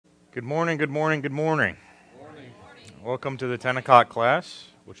Good morning, good morning, good morning. Welcome to the 10 o'clock class,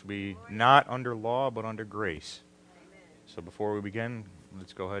 which will be not under law, but under grace. So before we begin,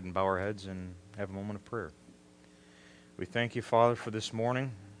 let's go ahead and bow our heads and have a moment of prayer. We thank you, Father, for this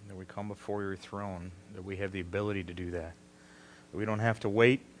morning, that we come before your throne, that we have the ability to do that. That we don't have to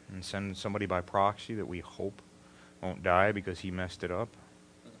wait and send somebody by proxy that we hope won't die because he messed it up.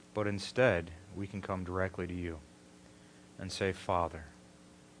 But instead, we can come directly to you and say, Father,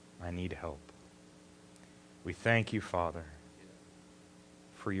 I need help. We thank you, Father,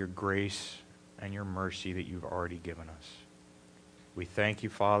 for your grace and your mercy that you've already given us. We thank you,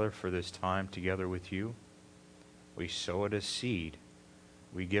 Father, for this time together with you. We sow it as seed.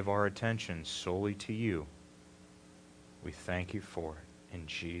 We give our attention solely to you. We thank you for it. In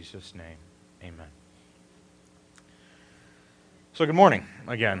Jesus' name, amen. So good morning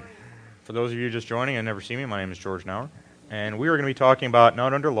again. For those of you just joining and never see me, my name is George Nauer, and we are going to be talking about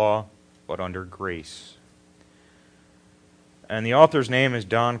not under law, but under grace. And the author's name is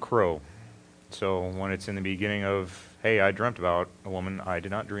Don Crow. So when it's in the beginning of, hey, I dreamt about a woman I did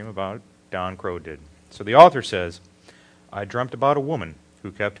not dream about, Don Crow did. So the author says, I dreamt about a woman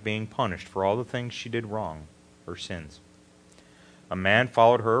who kept being punished for all the things she did wrong, her sins. A man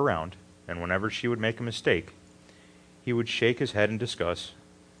followed her around, and whenever she would make a mistake, he would shake his head in disgust,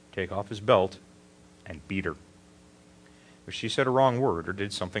 take off his belt, and beat her. If she said a wrong word or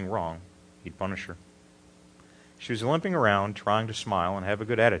did something wrong, he'd punish her. She was limping around, trying to smile and have a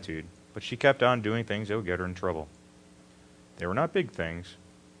good attitude, but she kept on doing things that would get her in trouble. They were not big things,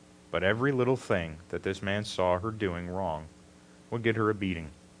 but every little thing that this man saw her doing wrong would get her a beating.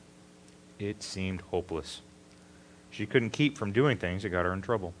 It seemed hopeless. She couldn't keep from doing things that got her in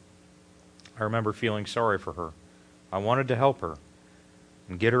trouble. I remember feeling sorry for her. I wanted to help her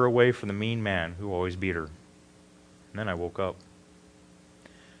and get her away from the mean man who always beat her. And then I woke up.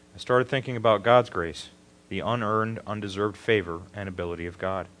 I started thinking about God's grace, the unearned, undeserved favor and ability of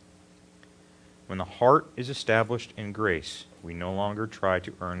God. When the heart is established in grace, we no longer try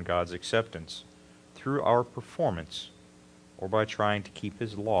to earn God's acceptance through our performance or by trying to keep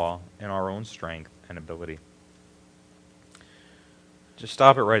His law in our own strength and ability. Just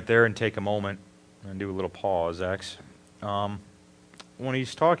stop it right there and take a moment and do a little pause, X. When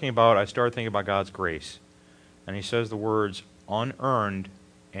he's talking about, I started thinking about God's grace, and he says the words unearned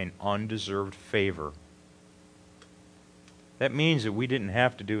and undeserved favor. That means that we didn't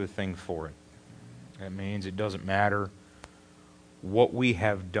have to do a thing for it. That means it doesn't matter what we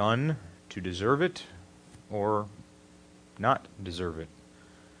have done to deserve it or not deserve it.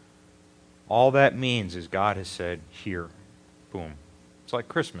 All that means is God has said, here, boom. It's like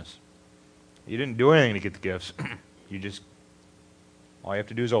Christmas. You didn't do anything to get the gifts. All you have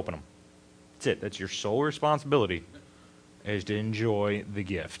to do is open them. That's it. That's your sole responsibility, is to enjoy the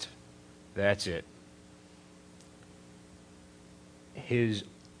gift. That's it. His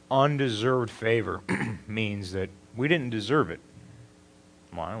undeserved favor means that we didn't deserve it.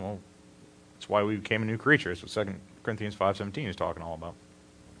 Why? Well, that's why we became a new creature. That's what 2 Corinthians 5:17 is talking all about.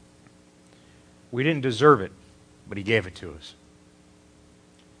 We didn't deserve it, but He gave it to us.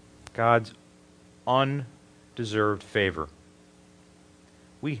 God's undeserved favor.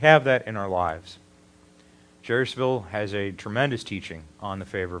 We have that in our lives. Jerrysville has a tremendous teaching on the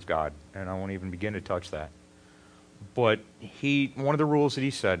favor of God, and I won't even begin to touch that. But one of the rules that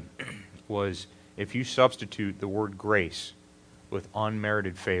he said was, if you substitute the word grace with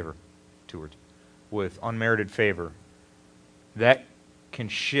unmerited favor that can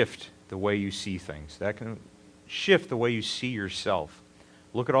shift the way you see things. That can shift the way you see yourself.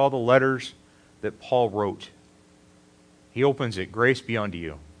 Look at all the letters that Paul wrote. He opens it, grace be unto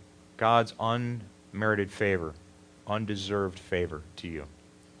you. God's unmerited favor, undeserved favor to you.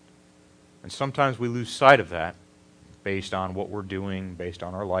 And sometimes we lose sight of that based on what we're doing, based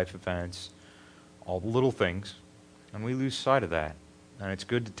on our life events, all the little things, and we lose sight of that. And it's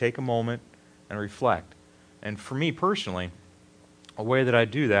good to take a moment and reflect. And for me personally, a way that I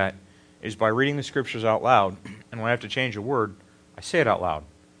do that is by reading the scriptures out loud, and when I have to change a word, I say it out loud.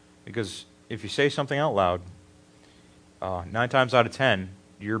 Because if you say something out loud, 9 times out of 10,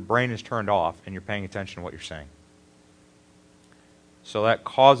 your brain is turned off and you're paying attention to what you're saying. So that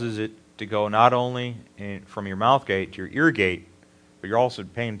causes it to go not only from your mouth gate to your ear gate, but you're also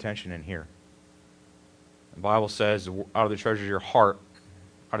paying attention in here. The Bible says, out of the treasures of your heart,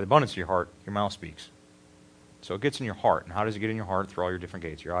 out of the abundance of your heart, your mouth speaks. So it gets in your heart. And how does it get in your heart? Through all your different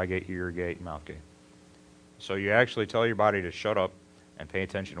gates. Your eye gate, your ear gate, mouth gate. So you actually tell your body to shut up and pay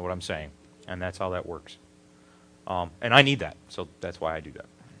attention to what I'm saying. And that's how that works. And I need that. So that's why I do that.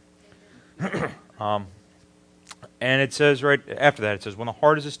 And it says right after that, it says, when the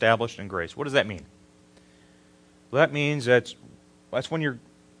heart is established in grace. What does that mean? Well, that means that's when you're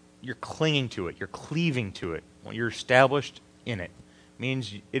clinging to it, you're cleaving to it, when you're established in it. It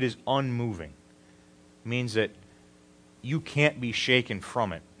means it is unmoving. It means that you can't be shaken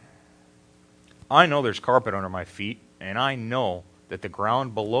from it. I know there's carpet under my feet, and I know that the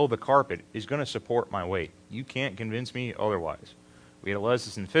ground below the carpet is going to support my weight. You can't convince me otherwise. We had a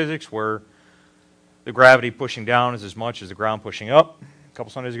lesson in physics where the gravity pushing down is as much as the ground pushing up a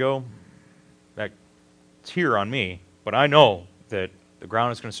couple Sundays ago. That's here on me, but I know that the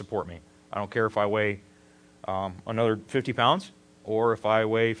ground is going to support me. I don't care if I weigh another 50 pounds or if I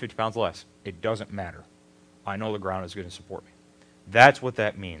weigh 50 pounds less. It doesn't matter. I know the ground is going to support me. That's what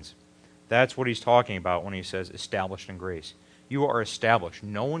that means. That's what he's talking about when he says established in grace. You are established.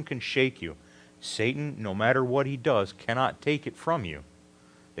 No one can shake you. Satan, no matter what he does, cannot take it from you.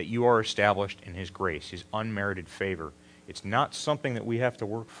 That you are established in his grace, his unmerited favor. It's not something that we have to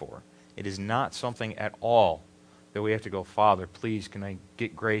work for. It is not something at all that we have to go, Father, please, can I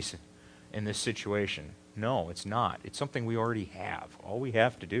get grace in this situation? No, it's not. It's something we already have. All we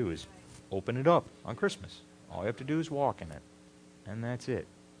have to do is open it up on Christmas. All we have to do is walk in it. And that's it.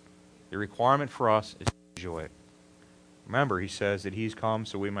 The requirement for us is to enjoy it. Remember, he says that he's come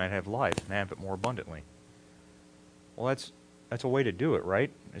so we might have life and have it more abundantly. Well, that's a way to do it, right?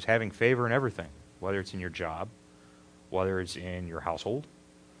 Is having favor in everything, whether it's in your job, whether it's in your household,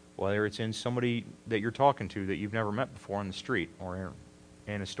 whether it's in somebody that you're talking to that you've never met before on the street or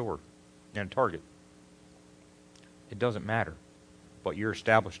in a store, in a Target. It doesn't matter, but you're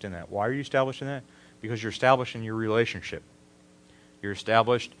established in that. Why are you established in that? Because you're established in your relationship. You're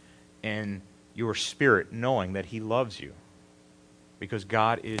established in your spirit, knowing that he loves you, because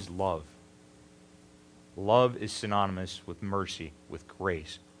God is love. Love is synonymous with mercy, with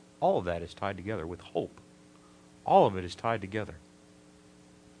grace. All of that is tied together with hope. All of it is tied together.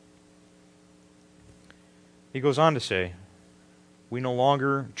 He goes on to say, we no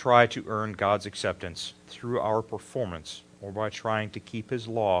longer try to earn God's acceptance through our performance or by trying to keep his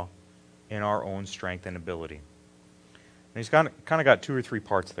law in our own strength and ability. And he's kind of got 2 or 3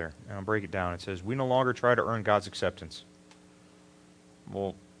 parts there, and I'll break it down. It says, we no longer try to earn God's acceptance.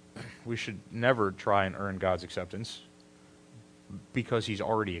 Well, we should never try and earn God's acceptance because he's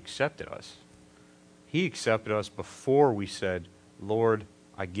already accepted us. He accepted us before we said, Lord,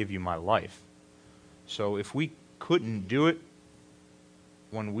 I give you my life. So if we couldn't do it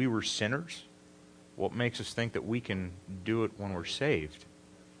when we were sinners, what makes us think that we can do it when we're saved?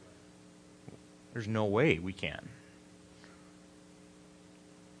 There's no way we can.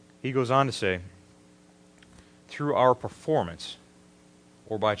 He goes on to say, through our performance,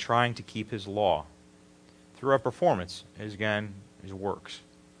 or by trying to keep his law. Through our performance is, again, his works.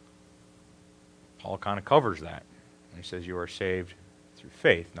 Paul kind of covers that. He says you are saved through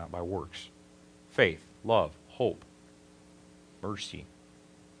faith, not by works. Faith, love, hope, mercy,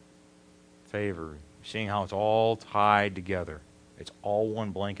 favor. Seeing how it's all tied together. It's all one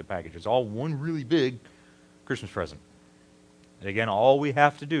blanket package. It's all one really big Christmas present. And again, all we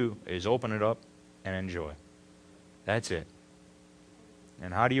have to do is open it up and enjoy. That's it.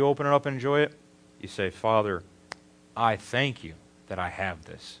 And how do you open it up and enjoy it? You say, Father, I thank you that I have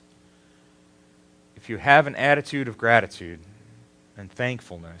this. If you have an attitude of gratitude and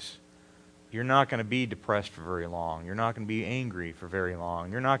thankfulness, you're not going to be depressed for very long. You're not going to be angry for very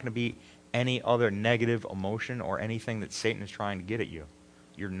long. You're not going to be any other negative emotion or anything that Satan is trying to get at you.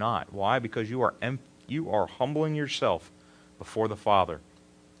 You're not. Why? Because you are humbling yourself before the Father.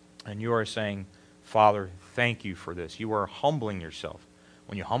 And you are saying, Father, thank you for this. You are humbling yourself.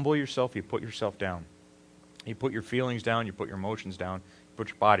 When you humble yourself, you put yourself down. You put your feelings down, you put your emotions down, you put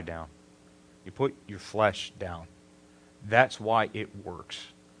your body down. You put your flesh down. That's why it works.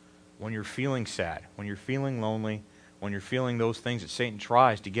 When you're feeling sad, when you're feeling lonely, when you're feeling those things that Satan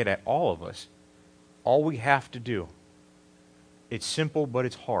tries to get at all of us, all we have to do, it's simple but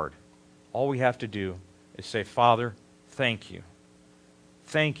it's hard. All we have to do is say, Father, thank you.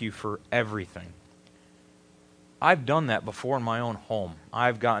 Thank you for everything. I've done that before in my own home.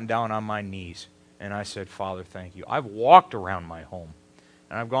 I've gotten down on my knees and I said, Father, thank you. I've walked around my home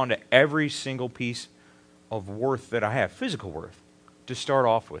and I've gone to every single piece of worth that I have, physical worth, to start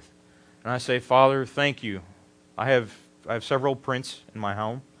off with. And I say, Father, thank you. I have several prints in my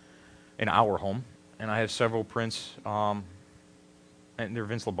home, in our home, and I have several prints, and they're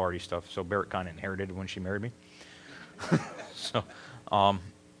Vince Lombardi stuff, so Barrett kind of inherited when she married me. So,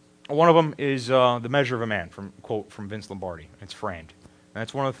 one of them is The Measure of a Man, quote from Vince Lombardi. It's framed. And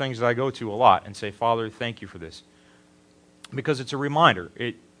that's one of the things that I go to a lot and say, Father, thank you for this. Because it's a reminder.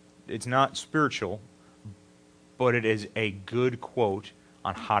 It's not spiritual, but it is a good quote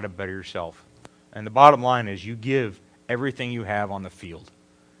on how to better yourself. And the bottom line is you give everything you have on the field,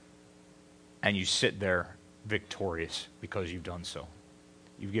 and you sit there victorious because you've done so.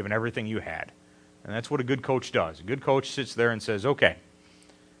 You've given everything you had. And that's what a good coach does. A good coach sits there and says, okay,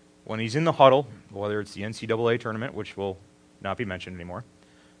 when he's in the huddle, whether it's the NCAA tournament, which will not be mentioned anymore,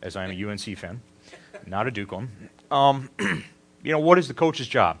 as I'm a UNC fan, not a Duke one, what is the coach's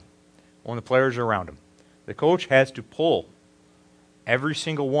job when the players are around him? The coach has to pull every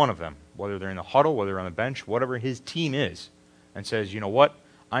single one of them, whether they're in the huddle, whether they're on the bench, whatever his team is, and says, you know what?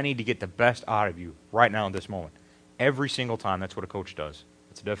 I need to get the best out of you right now in this moment. Every single time, that's what a coach does.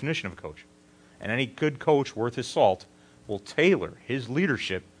 It's the definition of a coach. And any good coach worth his salt will tailor his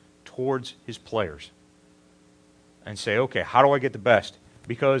leadership towards his players and say, okay, how do I get the best?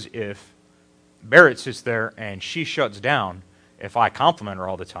 Because if Barrett sits there and she shuts down, if I compliment her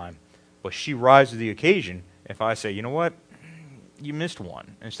all the time, but she rises to the occasion, if I say, you know what, you missed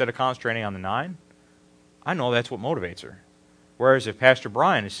one, instead of concentrating on the 9, I know that's what motivates her. Whereas if Pastor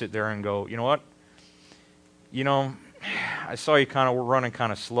Brian is sit there and go, you know what, I saw you kind of running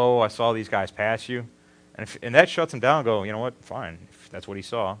kind of slow. I saw these guys pass you. And that shuts him down. Go, you know what, fine, if that's what he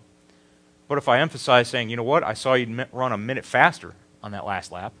saw. But if I emphasize saying, you know what, I saw you run a minute faster on that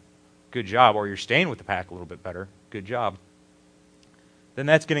last lap, good job, or you're staying with the pack a little bit better, good job, then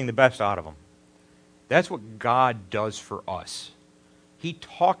that's getting the best out of them. That's what God does for us. He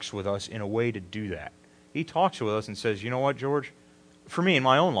talks with us in a way to do that. He talks with us and says, you know what, George, for me in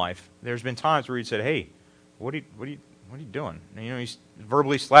my own life, there's been times where he said, hey, what are you doing? And, he's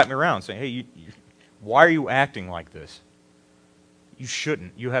verbally slapped me around saying, hey, why are you acting like this? You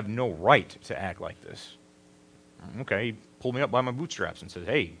shouldn't. You have no right to act like this. Okay, he pulled me up by my bootstraps and says,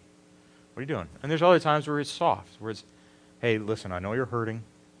 hey, what are you doing? And there's other times where it's soft, where it's, hey, listen, I know you're hurting.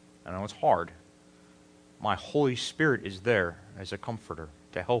 I know it's hard. My Holy Spirit is there as a comforter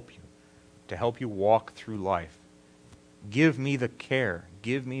to help you walk through life. Give me the care.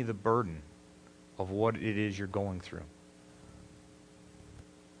 Give me the burden of what it is you're going through.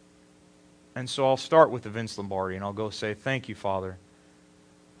 And so I'll start with the Vince Lombardi, and I'll go say, thank you, Father,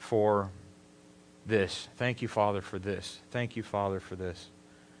 for this. Thank you, Father, for this. Thank you, Father, for this.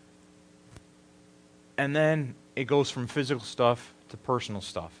 And then it goes from physical stuff to personal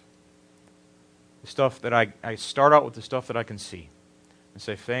stuff. The stuff that I start out with the stuff that I can see. And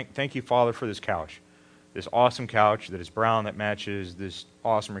say, thank you, Father, for this couch. This awesome couch that is brown that matches this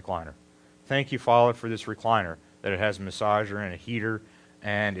awesome recliner. Thank you, Father, for this recliner, that it has a massager and a heater,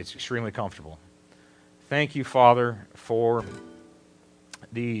 and it's extremely comfortable. Thank you, Father, for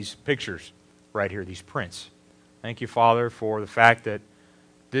these pictures right here, these prints. Thank you, Father, for the fact that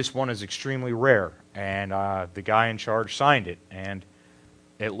this one is extremely rare, and the guy in charge signed it, and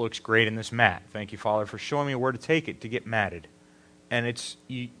it looks great in this mat. Thank you, Father, for showing me where to take it to get matted. And it's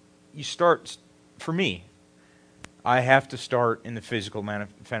you start, for me, I have to start in the physical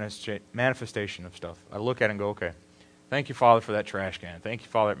manifestation of stuff. I look at it and go, okay, thank you, Father, for that trash can. Thank you,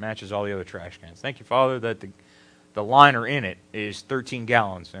 Father, it matches all the other trash cans. Thank you, Father, that the liner in it is 13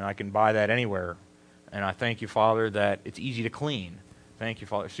 gallons, and I can buy that anywhere. And I thank you, Father, that it's easy to clean. Thank you,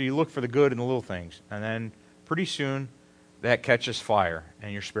 Father. So you look for the good in the little things, and then pretty soon that catches fire in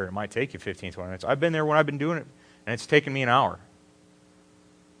your spirit. It might take you 15, 20 minutes. I've been there when I've been doing it, and it's taken me an hour.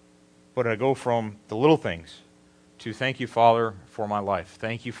 But I go from the little things to thank you, Father, for my life.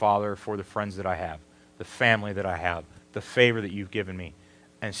 Thank you, Father, for the friends that I have, the family that I have, the favor that you've given me.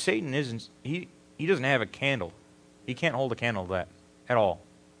 And Satan he doesn't have a candle. He can't hold a candle to that at all.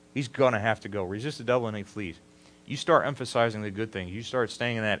 He's going to have to go. Resist the devil and he flees. You start emphasizing the good things. You start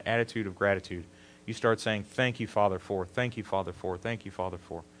staying in that attitude of gratitude. You start saying, thank you, Father, for, thank you, Father, for, thank you, Father,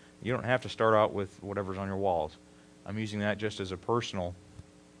 for. You don't have to start out with whatever's on your walls. I'm using that just as a personal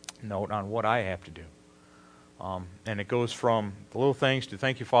note on what I have to do. And it goes from the little things to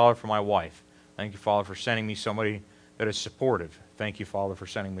thank you, Father, for my wife. Thank you, Father, for sending me somebody that is supportive. Thank you, Father, for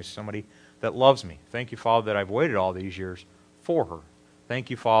sending me somebody that loves me. Thank you, Father, that I've waited all these years for her. Thank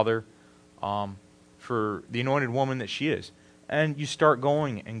you, Father, for the anointed woman that she is. And you start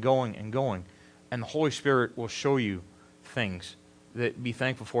going and going and going. And the Holy Spirit will show you things that be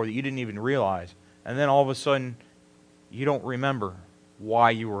thankful for that you didn't even realize. And then all of a sudden, you don't remember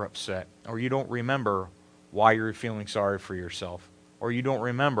why you were upset, or you don't remember why you're feeling sorry for yourself, or you don't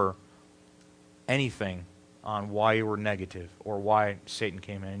remember anything on why you were negative or why Satan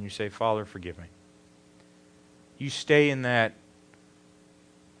came in, and you say, Father, forgive me. You stay in that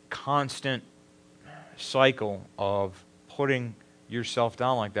constant cycle of putting yourself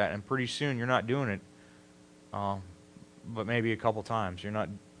down like that, and pretty soon you're not doing it, but maybe a couple times. You're not,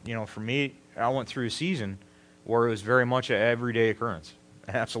 for me, I went through a season where it was very much an everyday occurrence.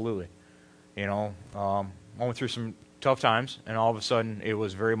 Absolutely. I went through some tough times, and all of a sudden it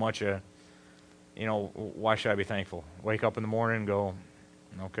was very much why should I be thankful? Wake up in the morning and go,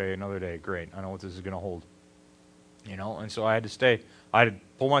 okay, another day, great. I know what this is going to hold. And so I had to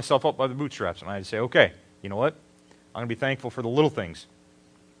pull myself up by the bootstraps, and I had to say, okay, you know what? I'm going to be thankful for the little things.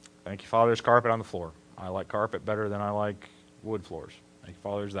 Thank you, Father, there's carpet on the floor. I like carpet better than I like wood floors. Thank you,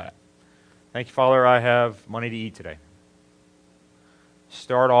 Father, there's that. Thank you, Father, I have money to eat today.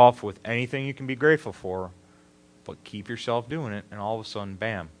 Start off with anything you can be grateful for, but keep yourself doing it, and all of a sudden,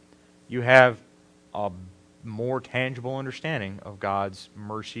 bam, you have a more tangible understanding of God's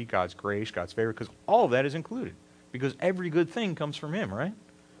mercy, God's grace, God's favor, because all of that is included. Because every good thing comes from Him, right?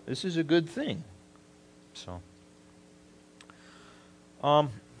 This is a good thing. So,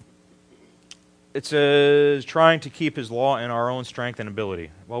 it says, trying to keep His law in our own strength and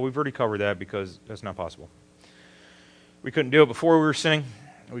ability. Well, we've already covered that because that's not possible. We couldn't do it before we were sinning.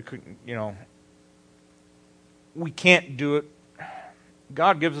 We couldn't, we can't do it.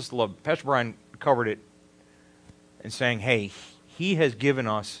 God gives us the love. Pastor Brian covered it in saying, hey, He has given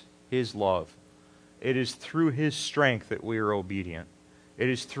us His love. It is through His strength that we are obedient. It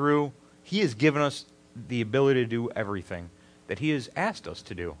is through, He has given us the ability to do everything that He has asked us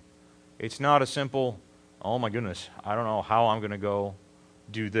to do. It's not a simple, oh my goodness, I don't know how I'm going to go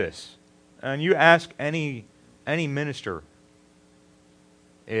do this. And you ask any minister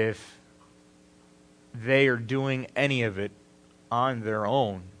if they are doing any of it on their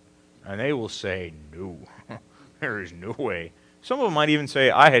own, and they will say, no, there is no way. Some of them might even say,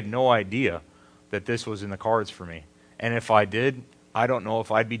 I had no idea that this was in the cards for me. And if I did, I don't know if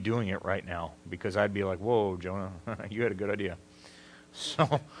I'd be doing it right now, because I'd be like, whoa, Jonah, you had a good idea.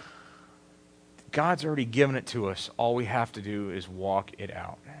 So, God's already given it to us. All we have to do is walk it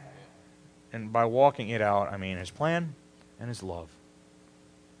out. And by walking it out, I mean His plan and His love.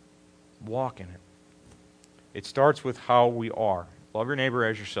 Walk in it. It starts with how we are. Love your neighbor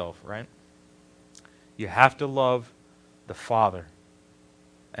as yourself, right? You have to love the Father.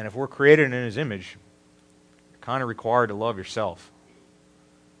 And if we're created in His image, you're kind of required to love yourself.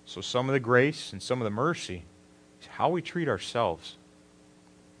 So some of the grace and some of the mercy is how we treat ourselves.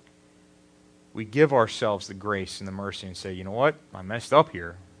 We give ourselves the grace and the mercy and say, you know what? I messed up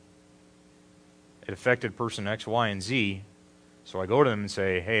here. It affected person X, Y, and Z. So I go to them and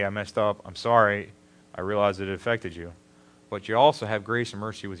say, hey, I messed up. I'm sorry. I realize that it affected you. But you also have grace and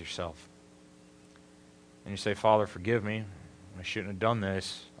mercy with yourself. And you say, Father, forgive me. I shouldn't have done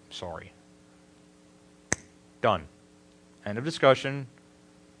this. I'm sorry. Done. End of discussion.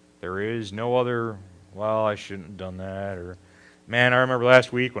 There is no other, well, I shouldn't have done that. Or, man, I remember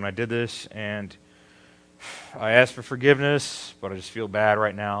last week when I did this and I asked for forgiveness, but I just feel bad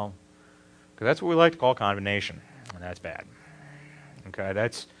right now. Because that's what we like to call condemnation. And that's bad. Okay,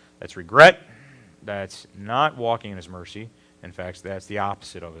 that's regret. That's not walking in His mercy. In fact, that's the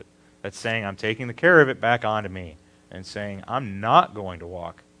opposite of it. That's saying I'm taking the care of it back onto me and saying I'm not going to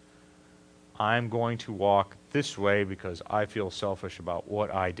walk. I'm going to walk this way because I feel selfish about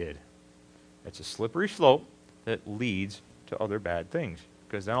what I did. It's a slippery slope that leads to other bad things.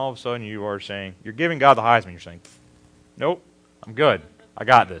 Because then all of a sudden you are saying, you're giving God the Heisman. You're saying, nope, I'm good. I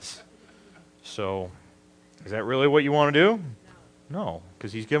got this. So, is that really what you want to do? No,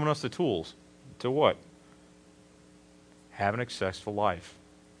 because He's given us the tools. To what? Have an successful life.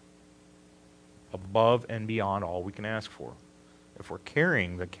 Above and beyond all we can ask for. If we're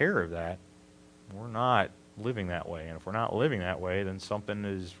carrying the care of that, we're not living that way. And if we're not living that way, then something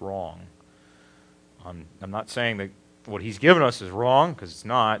is wrong. I'm not saying that what He's given us is wrong, because it's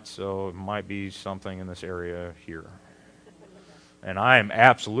not, so it might be something in this area here. And I am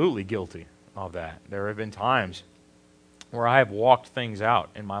absolutely guilty of that. There have been times where I have walked things out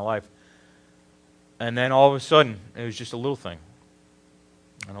in my life, and then all of a sudden, it was just a little thing,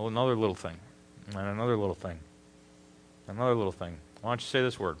 and another little thing, and another little thing, another little thing. Why don't you say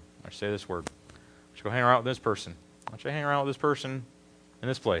this word? Why don't you say this word? Why don't you go hang around with this person? Why don't you hang around with this person in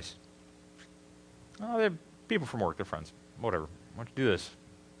this place? Oh, they're people from work, they're friends. Whatever. Why don't you do this?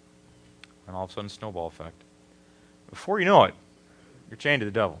 And all of a sudden, snowball effect. Before you know it, you're chained to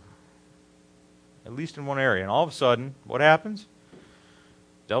the devil. At least in one area. And all of a sudden, what happens?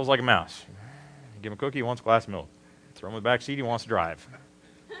 The devil's like a mouse. You give him a cookie, he wants a glass of milk. Throw him in the back seat, he wants to drive.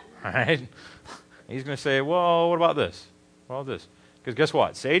 All right? He's going to say, well, what about this? What about this? Because guess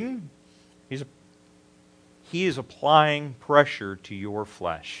what? Satan, he is applying pressure to your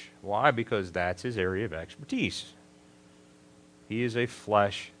flesh. Why? Because that's his area of expertise. He is a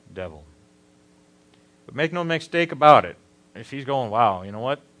flesh devil. But make no mistake about it. If he's going, wow, you know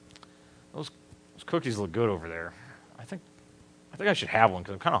what? Those cookies look good over there. I think I should have one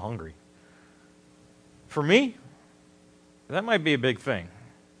because I'm kind of hungry. For me, that might be a big thing.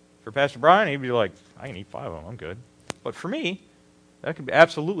 For Pastor Brian, he'd be like, I can eat 5 of them, I'm good. But for me, that could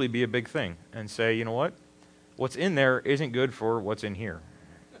absolutely be a big thing. And say, you know what? What's in there isn't good for what's in here.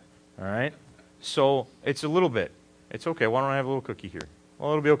 All right? So it's a little bit. It's okay. Why don't I have a little cookie here?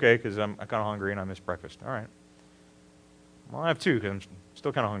 Well, it'll be okay because I'm kind of hungry and I missed breakfast. All right. Well, I have 2 because I'm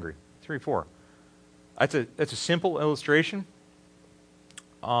still kind of hungry. 3, 4. That's a simple illustration,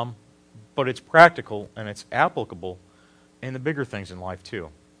 but it's practical and it's applicable in the bigger things in life too.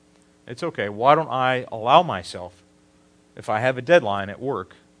 It's okay. Why don't I allow myself, if I have a deadline at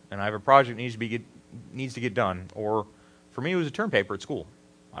work and I have a project that needs to get done, or for me it was a term paper at school.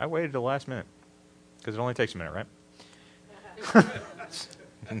 I waited till the last minute because it only takes a minute, right?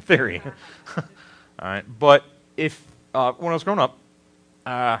 In theory. All right. But if when I was growing up,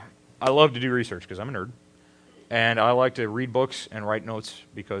 I love to do research because I'm a nerd. And I like to read books and write notes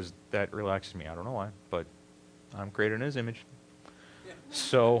because that relaxes me. I don't know why, but I'm created in His image.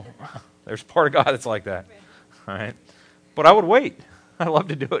 So there's part of God that's like that. All right. But I would wait. I love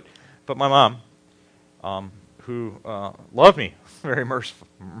to do it. But my mom, who loved me very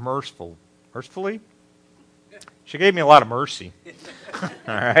mercifully, she gave me a lot of mercy.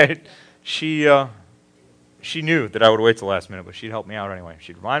 All right. She knew that I would wait till the last minute, but she'd help me out anyway.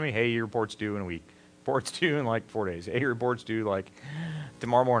 She'd remind me, hey, your report's due in a week. Report's due in like 4 days. Hey, your report's due like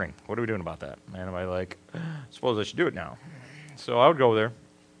tomorrow morning. What are we doing about that? And I'm like, suppose I should do it now. So I would go there.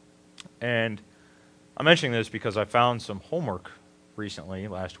 And I'm mentioning this because I found some homework recently,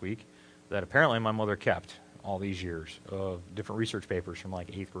 last week, that apparently my mother kept all these years of different research papers from like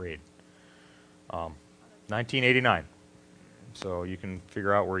 8th grade. 1989. So you can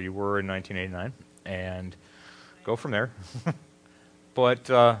figure out where you were in 1989 and go from there. But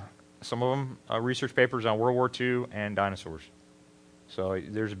some of them research papers on World War II and dinosaurs. So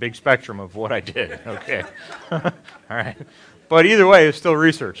there's a big spectrum of what I did. Okay. All right. But either way, it's still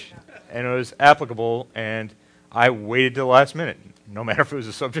research. And it was applicable, and I waited till the last minute, no matter if it was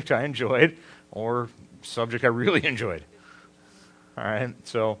a subject I enjoyed or subject I really enjoyed. All right.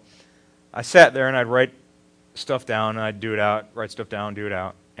 So I sat there, and I'd write stuff down, and I'd do it out, write stuff down, do it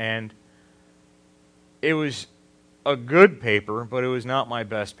out. And it was a good paper, but it was not my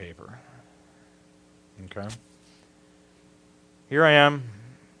best paper. Okay? Here I am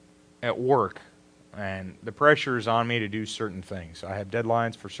at work, and the pressure is on me to do certain things. I have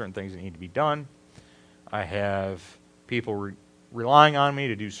deadlines for certain things that need to be done. I have people relying on me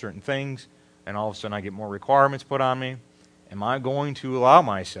to do certain things, and all of a sudden I get more requirements put on me. Am I going to allow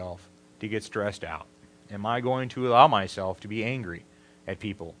myself to get stressed out? Am I going to allow myself to be angry at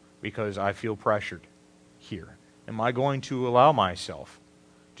people because I feel pressured here? Am I going to allow myself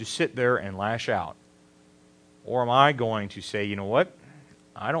to sit there and lash out? Or am I going to say, you know what?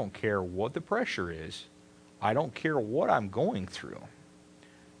 I don't care what the pressure is. I don't care what I'm going through.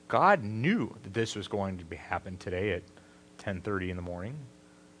 God knew that this was going to happen today at 10:30 in the morning.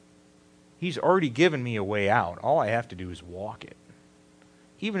 He's already given me a way out. All I have to do is walk it.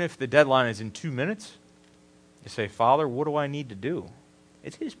 Even if the deadline is in 2 minutes, you say, Father, what do I need to do?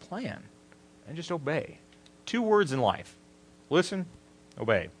 It's His plan. And just obey. 2 words in life. Listen,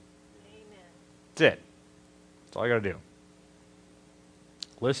 obey. Amen. That's it. That's all I got to do.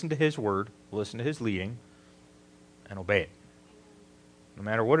 Listen to His word, listen to His leading, and obey it. No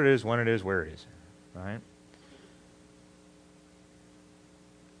matter what it is, when it is, where it is. All right?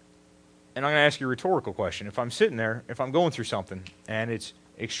 And I'm going to ask you a rhetorical question. If I'm sitting there, if I'm going through something, and it's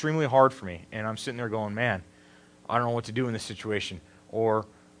extremely hard for me, and I'm sitting there going, man, I don't know what to do in this situation. Or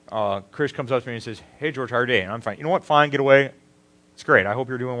Chris comes up to me and says, hey, George, how are you doing? And I'm fine. You know what? Fine, get away. It's great. I hope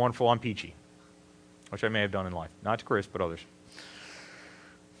you're doing wonderful. I'm peachy. Which I may have done in life. Not to Chris, but others.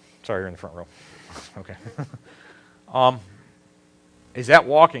 Sorry, you're in the front row. Okay. Is that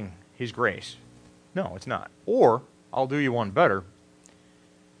walking His grace? No, it's not. Or, I'll do you one better.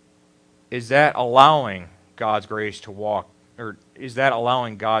 Is that allowing God's grace to walk, or is that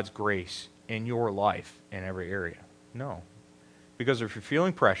allowing God's grace in your life in every area? No. Because if you're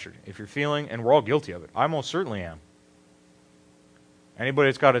feeling pressured, if you're feeling, and we're all guilty of it, I most certainly am. Anybody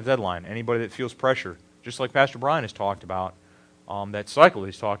that's got a deadline, anybody that feels pressure, just like Pastor Brian has talked about, that cycle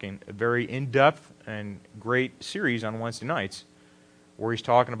he's talking, a very in-depth and great series on Wednesday nights, where he's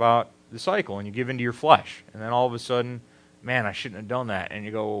talking about the cycle, and you give into your flesh, and then all of a sudden, man, I shouldn't have done that, and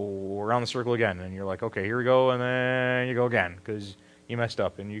you go around the circle again, and you're like, okay, here we go, and then you go again, because you messed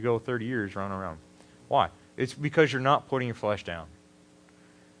up, and you go 30 years round and around. Why? It's because you're not putting your flesh down.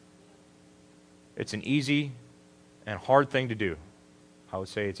 It's an easy and hard thing to do. I would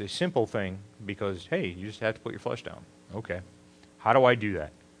say it's a simple thing because, hey, you just have to put your flesh down. Okay. How do I do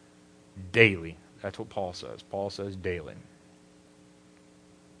that? Daily. That's what Paul says. Paul says daily.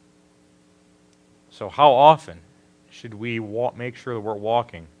 So how often should we make sure that we're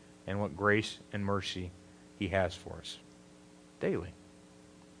walking in what grace and mercy he has for us? Daily.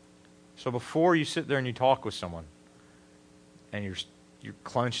 So before you sit there and you talk with someone and you're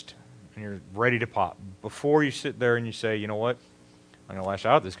clenched and you're ready to pop, before you sit there and you say, you know what, I'm going to lash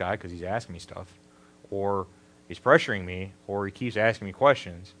out at this guy because he's asking me stuff, or he's pressuring me, or he keeps asking me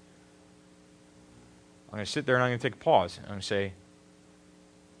questions, I'm going to sit there and I'm going to take a pause. I'm going to say,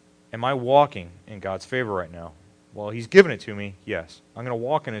 am I walking in God's favor right now? Well, he's given it to me, yes. I'm going to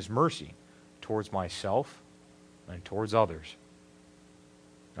walk in his mercy towards myself and towards others.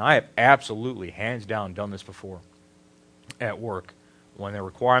 And I have absolutely, hands down, done this before at work when the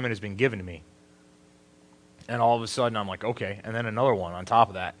requirement has been given to me. And all of a sudden I'm like, okay, and then another one on top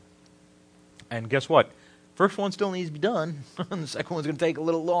of that. And guess what? First one still needs to be done, and the second one's going to take a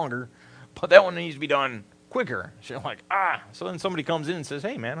little longer, but that one needs to be done quicker. So you're like, So then somebody comes in and says,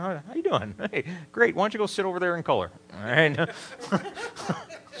 hey, man, how you doing? Hey, great, why don't you go sit over there in color? All right.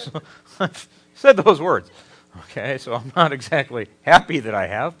 So I've said those words. Okay, so I'm not exactly happy that I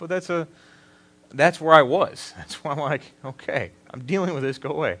have, but that's where I was. That's why I'm like, okay, I'm dealing with this,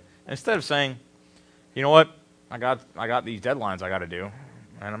 go away. And instead of saying, you know what, I got these deadlines I got to do,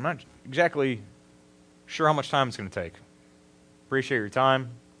 and I'm not exactly sure how much time it's going to take. Appreciate your time,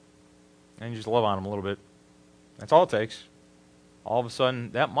 and you just love on them a little bit. That's all it takes. All of a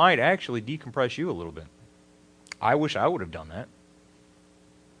sudden, that might actually decompress you a little bit. I wish I would have done that.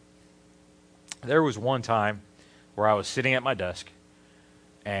 There was one time where I was sitting at my desk,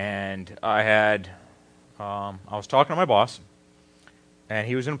 and I was talking to my boss, and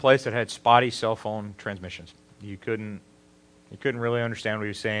he was in a place that had spotty cell phone transmissions. You couldn't really understand what he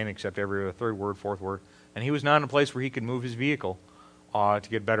was saying except every third word, fourth word. And he was not in a place where he could move his vehicle to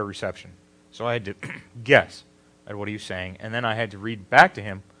get better reception. So I had to guess at what he was saying, and then I had to read back to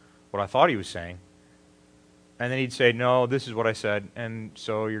him what I thought he was saying. And then he'd say, no, this is what I said, and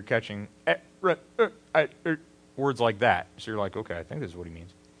so you're catching words like that. So you're like, okay, I think this is what he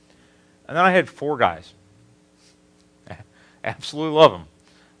means. And then I had 4 guys. Absolutely love them.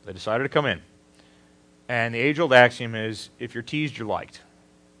 They decided to come in. And the age-old axiom is, if you're teased, you're liked.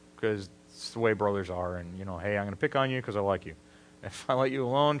 Because it's the way brothers are. And, hey, I'm going to pick on you because I like you. If I let you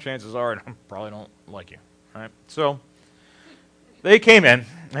alone, chances are I probably don't like you. All right? So they came in,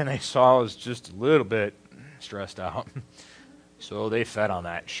 and they saw I was just a little bit stressed out. So they fed on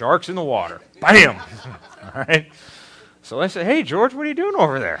that. Sharks in the water. Bam! All right? So I said, hey, George, what are you doing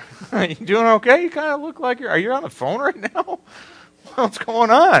over there? You doing okay? You kind of look like are you on the phone right now? What's going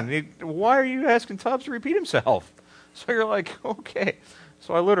on? Why are you asking Tubbs to repeat himself? So you're like, okay.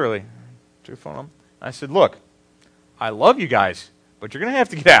 So I literally took the phone up. I said, look, I love you guys, but you're going to have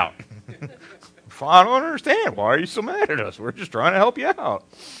to get out. I don't understand. Why are you so mad at us? We're just trying to help you out.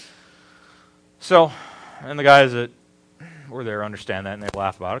 So, and the guys that were there understand that, and they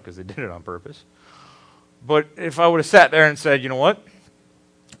laugh about it because they did it on purpose. But if I would have sat there and said, you know what?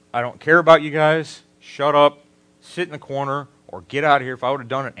 I don't care about you guys. Shut up. Sit in the corner or get out of here. If I would have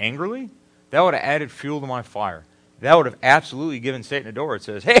done it angrily, that would have added fuel to my fire. That would have absolutely given Satan a door. It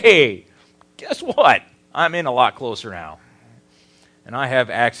says, hey, guess what? I'm in a lot closer now. And I have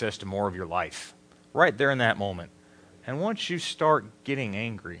access to more of your life. Right there in that moment. And once you start getting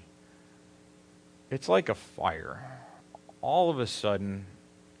angry, it's like a fire. All of a sudden,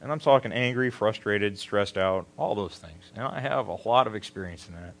 and I'm talking angry, frustrated, stressed out, all those things. And I have a lot of experience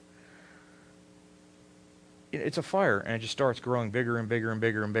in that. It's a fire, and it just starts growing bigger and bigger and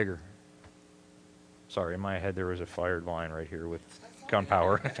bigger and bigger. Sorry, in my head there was a fired line right here with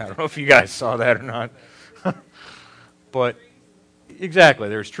gunpowder. I don't know if you guys saw that or not. But exactly,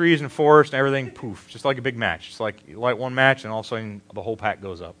 there's trees and forest and everything, poof, just like a big match. It's like you light one match and all of a sudden the whole pack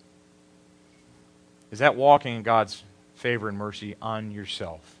goes up. Is that walking in God's favor and mercy on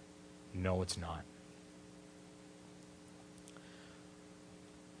yourself? No, it's not.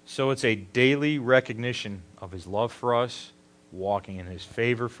 So it's a daily recognition of his love for us, walking in his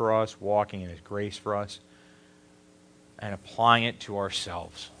favor for us, walking in his grace for us, and applying it to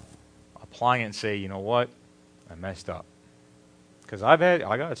ourselves. Applying it and say, you know what? I messed up. Because I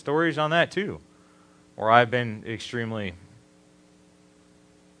got stories on that too, where I've been extremely,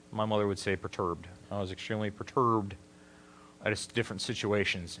 my mother would say, perturbed. I was extremely perturbed at different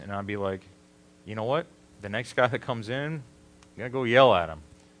situations, and I'd be like, you know what? The next guy that comes in, I'm going to go yell at him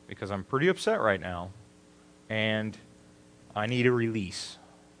because I'm pretty upset right now, and I need a release.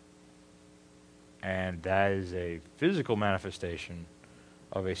 And that is a physical manifestation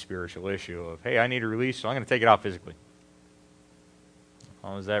of a spiritual issue of, hey, I need a release, so I'm going to take it out physically.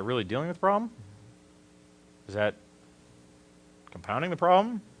 Is that really dealing with the problem? Is that compounding the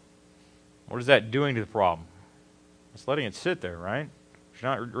problem? What is that doing to the problem? It's letting it sit there, right? You're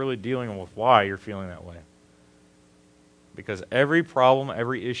not really dealing with why you're feeling that way. Because every problem,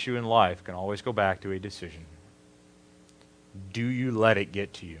 every issue in life can always go back to a decision. Do you let it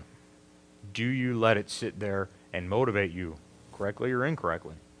get to you? Do you let it sit there and motivate you, correctly or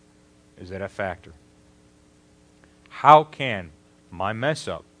incorrectly? Is that a factor? How can my mess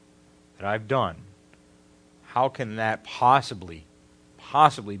up that I've done, how can that possibly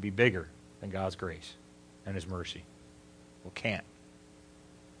be bigger than God's grace and His mercy? Well, it can't.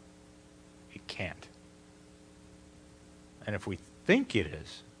 It can't. And if we think it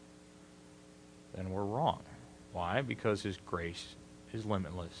is, then we're wrong. Why? Because His grace is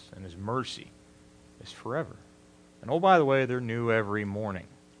limitless and His mercy is forever. And oh, by the way, they're new every morning.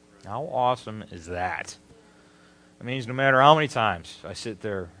 How awesome is that? It means no matter how many times I sit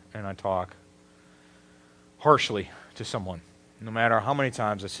there and I talk harshly to someone, no matter how many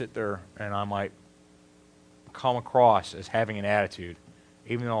times I sit there and I might come across as having an attitude,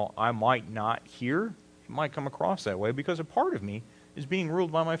 even though I might not hear, it might come across that way because a part of me is being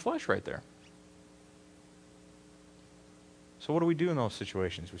ruled by my flesh right there. So what do we do in those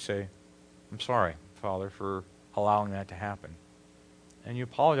situations? We say, I'm sorry, Father, for allowing that to happen. And you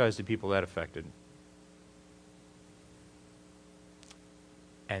apologize to people that affected.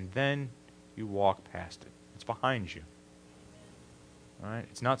 And then you walk past it. It's behind you. All right?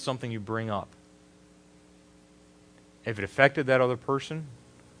 It's not something you bring up. If it affected that other person,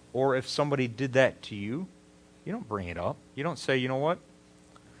 or if somebody did that to you, you don't bring it up. You don't say, you know what?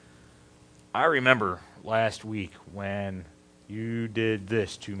 I remember last week when you did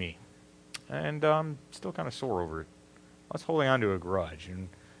this to me. And I'm still kind of sore over it. I was holding on to a grudge. And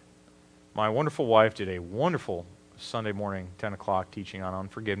my wonderful wife did a wonderful Sunday morning, 10 o'clock, teaching on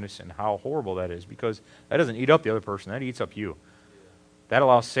unforgiveness and how horrible that is, because that doesn't eat up the other person. That eats up you. That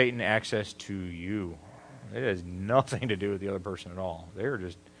allows Satan access to you. It has nothing to do with the other person at all. They're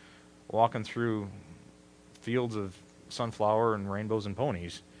just walking through fields of sunflower and rainbows and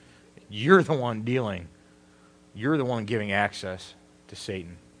ponies. You're the one dealing. You're the one giving access to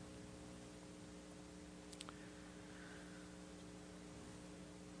Satan.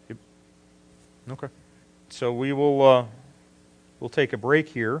 Yep. Okay. So we will we'll take a break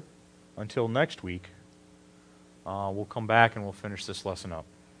here until next week. We'll come back and we'll finish this lesson up.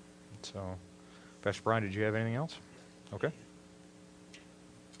 So, Pastor Brian, did you have anything else? Okay.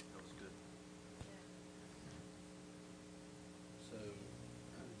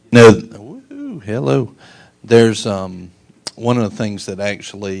 No, hello. There's one of the things that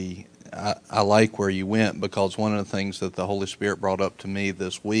actually I like where you went, because one of the things that the Holy Spirit brought up to me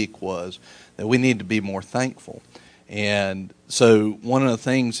this week was that we need to be more thankful. And so one of the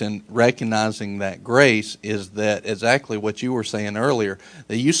things in recognizing that grace is that exactly what you were saying earlier,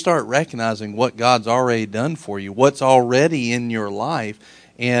 that you start recognizing what God's already done for you, what's already in your life.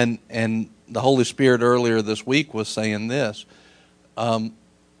 And the Holy Spirit earlier this week was saying this,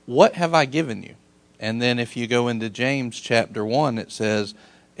 what have I given you? And then if you go into James chapter 1, it says,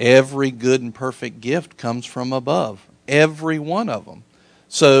 every good and perfect gift comes from above. Every one of them.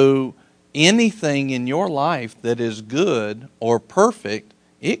 So anything in your life that is good or perfect,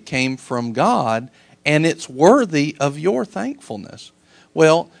 it came from God, and it's worthy of your thankfulness.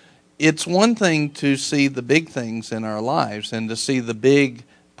 Well, it's one thing to see the big things in our lives and to see the big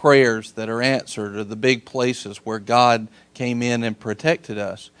prayers that are answered or the big places where God came in and protected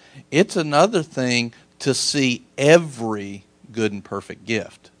us. It's another thing to see every good and perfect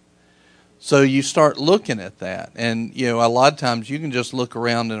gift. So you start looking at that, and a lot of times you can just look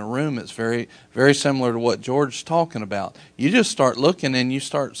around in a room. It's very, very similar to what George's talking about. You just start looking and you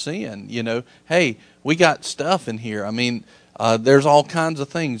start seeing, hey, we got stuff in here. I mean, there's all kinds of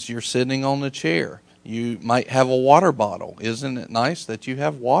things. You're sitting on a chair. You might have a water bottle. Isn't it nice that you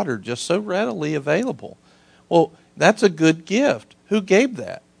have water just so readily available? Well, that's a good gift. Who gave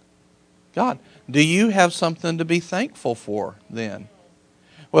that? God. Do you have something to be thankful for then?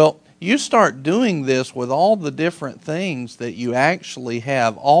 Well, you start doing this with all the different things that you actually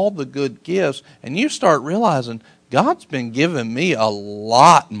have, all the good gifts, and you start realizing God's been giving me a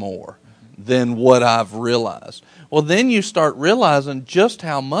lot more than what I've realized. Well, then you start realizing just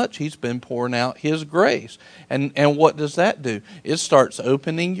how much He's been pouring out His grace. And what does that do? It starts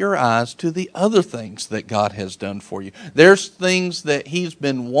opening your eyes to the other things that God has done for you. There's things that He's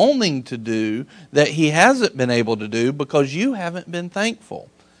been wanting to do that He hasn't been able to do because you haven't been thankful.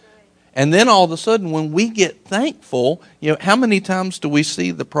 And then all of a sudden, when we get thankful, how many times do we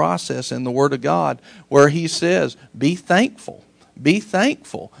see the process in the Word of God where He says, be thankful, be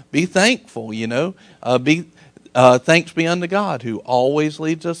thankful, be thankful, thanks be unto God who always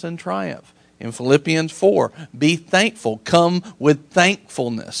leads us in triumph. In Philippians 4, be thankful, come with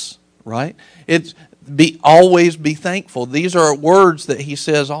thankfulness, right? Always be thankful. These are words that He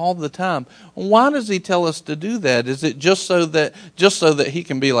says all the time. Why does He tell us to do that? Is it just so that He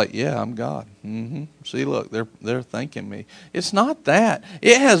can be like, yeah, I'm God. See, look, they're thanking me. It's not that.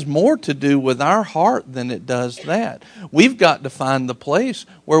 It has more to do with our heart than it does that. We've got to find the place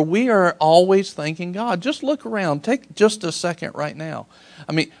where we are always thanking God. Just look around. Take just a second right now.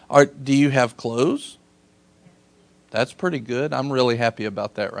 I mean, do you have clothes? That's pretty good. I'm really happy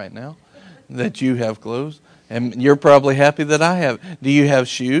about that right now. That you have clothes, and you're probably happy that I have. Do you have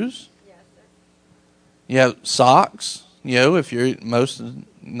shoes? Yes, sir. You have socks. If you're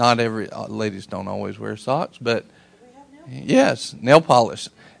not every ladies don't always wear socks, but yes, nail polish.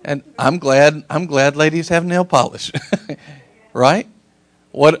 And I'm glad ladies have nail polish, right?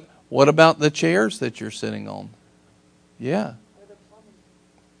 What about the chairs that you're sitting on? Yeah.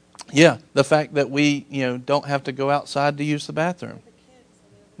 Yeah, the fact that we don't have to go outside to use the bathroom.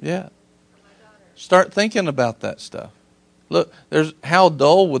 Yeah. Start thinking about that stuff. Look, how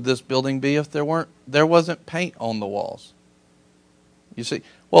dull would this building be if there wasn't paint on the walls? You see,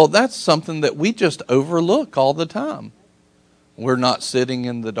 well, that's something that we just overlook all the time. We're not sitting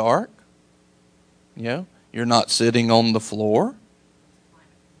in the dark. You're not sitting on the floor.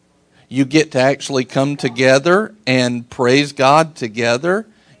 You get to actually come together and praise God together.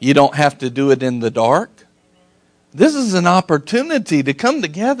 You don't have to do it in the dark. This is an opportunity to come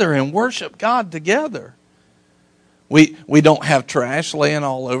together and worship God together. We don't have trash laying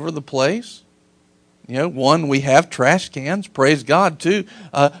all over the place. We have trash cans. Praise God, too.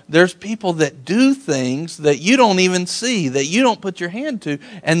 There's people that do things that you don't even see, that you don't put your hand to,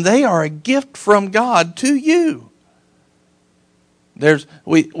 and they are a gift from God to you.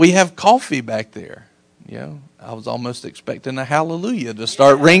 We have coffee back there. I was almost expecting a hallelujah to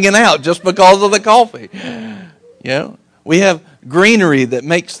start ringing out just because of the coffee. We have greenery that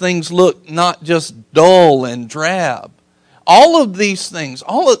makes things look not just dull and drab. All of these things,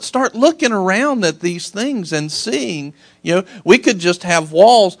 start looking around at these things and seeing, we could just have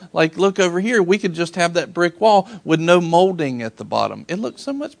walls, like look over here, we could just have that brick wall with no molding at the bottom. It looks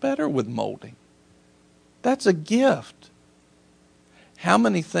so much better with molding. That's a gift. How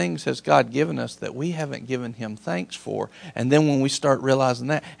many things has God given us that we haven't given Him thanks for? And then when we start realizing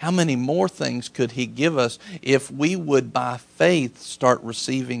that, how many more things could He give us if we would, by faith, start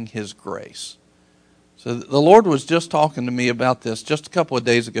receiving His grace? So the Lord was just talking to me about this just a couple of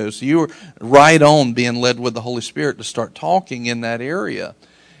days ago. So you were right on being led with the Holy Spirit to start talking in that area.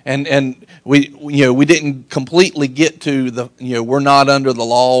 And we didn't completely get to we're not under the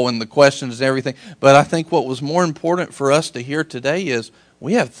law and the questions and everything. But I think what was more important for us to hear today is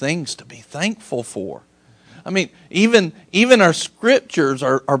we have things to be thankful for. I mean, even our scriptures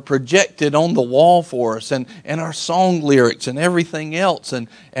are projected on the wall for us, and our song lyrics and everything else,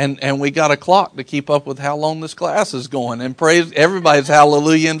 and we got a clock to keep up with how long this class is going. And praise, everybody's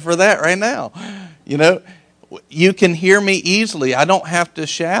hallelujahing for that right now. You can hear me easily. I don't have to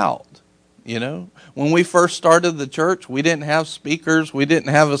shout. When we first started the church, we didn't have speakers. We didn't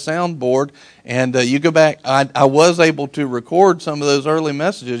have a soundboard. And you go back, I was able to record some of those early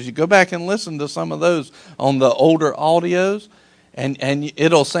messages. You go back and listen to some of those on the older audios, and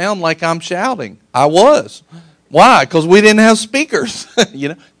it'll sound like I'm shouting. I was. Why? Because we didn't have speakers.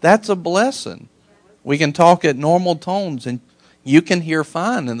 That's a blessing. We can talk at normal tones, and you can hear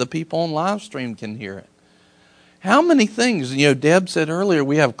fine, and the people on live stream can hear it. How many things, Deb said earlier,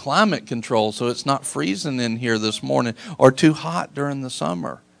 we have climate control so it's not freezing in here this morning or too hot during the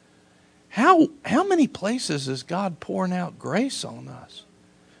summer. How many places is God pouring out grace on us?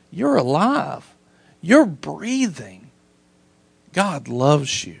 You're alive. You're breathing. God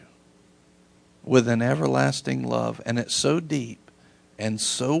loves you with an everlasting love, and it's so deep and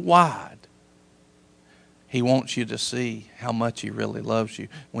so wide. He wants you to see how much He really loves you.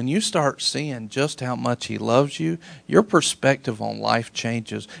 When you start seeing just how much He loves you, your perspective on life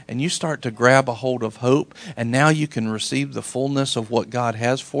changes, and you start to grab a hold of hope, and now you can receive the fullness of what God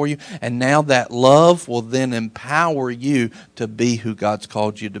has for you, and now that love will then empower you to be who God's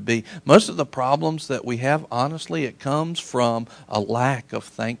called you to be. Most of the problems that we have, honestly, it comes from a lack of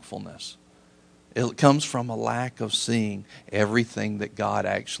thankfulness. It comes from a lack of seeing everything that God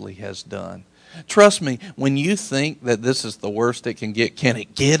actually has done. Trust me, when you think that this is the worst it can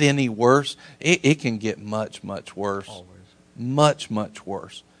it get any worse? It can get much, much worse. Always. Much, much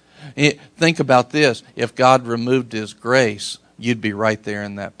worse. Think about this. If God removed His grace, you'd be right there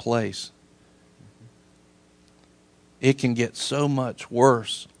in that place. It can get so much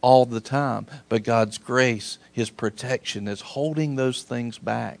worse all the time, but God's grace, His protection is holding those things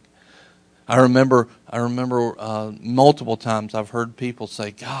back. I remember multiple times I've heard people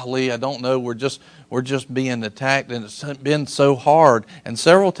say, "Golly, I don't know, we're just being attacked, and it's been so hard." And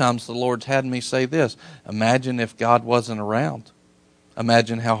several times the Lord's had me say this: imagine if God wasn't around.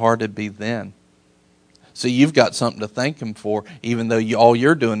 Imagine how hard it'd be then. So you've got something to thank Him for, even though all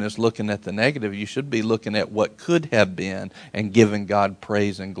you're doing is looking at the negative. You should be looking at what could have been and giving God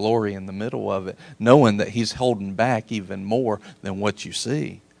praise and glory in the middle of it, knowing that He's holding back even more than what you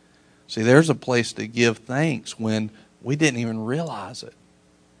see. See, there's a place to give thanks when we didn't even realize it.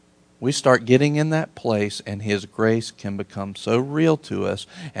 We start getting in that place, and His grace can become so real to us,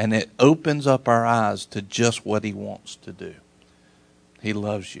 and it opens up our eyes to just what He wants to do. He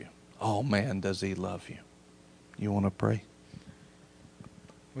loves you. Oh, man, does He love you. You want to pray?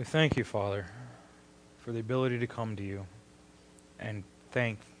 We thank You, Father, for the ability to come to You and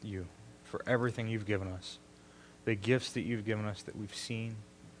thank You for everything You've given us, the gifts that You've given us that we've seen,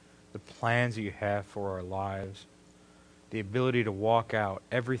 the plans that You have for our lives, the ability to walk out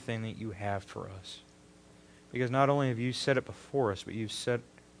everything that You have for us. Because not only have You set it before us, but You've set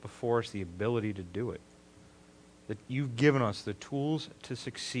before us the ability to do it. That You've given us the tools to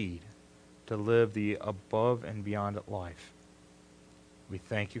succeed, to live the above and beyond life. We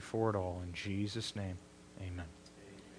thank You for it all. In Jesus' name, amen.